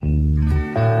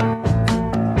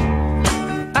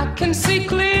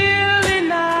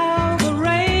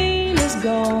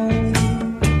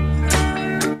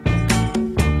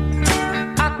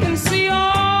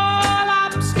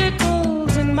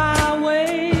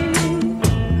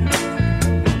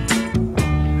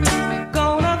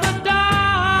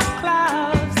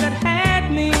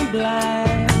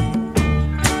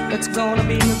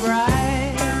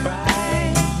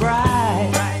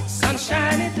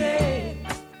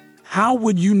How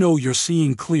would you know you're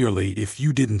seeing clearly if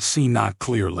you didn't see not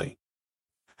clearly?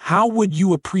 How would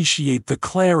you appreciate the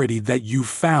clarity that you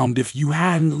found if you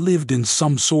hadn't lived in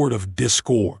some sort of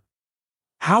discord?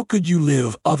 How could you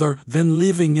live other than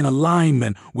living in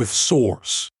alignment with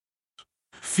Source?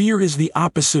 Fear is the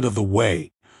opposite of the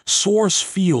way Source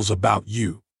feels about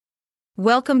you.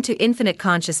 Welcome to Infinite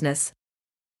Consciousness,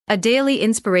 a daily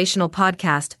inspirational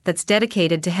podcast that's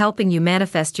dedicated to helping you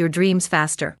manifest your dreams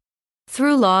faster.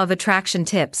 Through law of attraction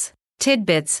tips,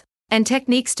 tidbits, and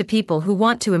techniques to people who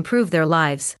want to improve their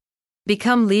lives,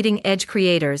 become leading-edge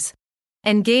creators,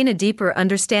 and gain a deeper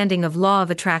understanding of law of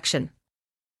attraction.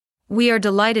 We are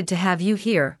delighted to have you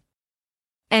here.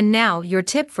 And now, your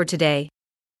tip for today.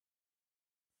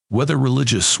 Whether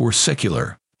religious or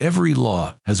secular, every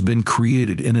law has been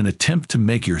created in an attempt to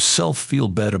make yourself feel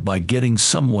better by getting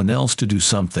someone else to do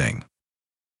something.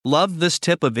 Love this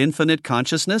tip of infinite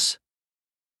consciousness?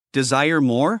 Desire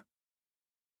more?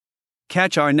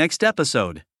 Catch our next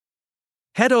episode.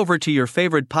 Head over to your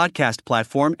favorite podcast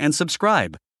platform and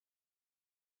subscribe.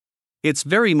 It's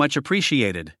very much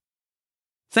appreciated.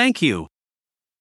 Thank you.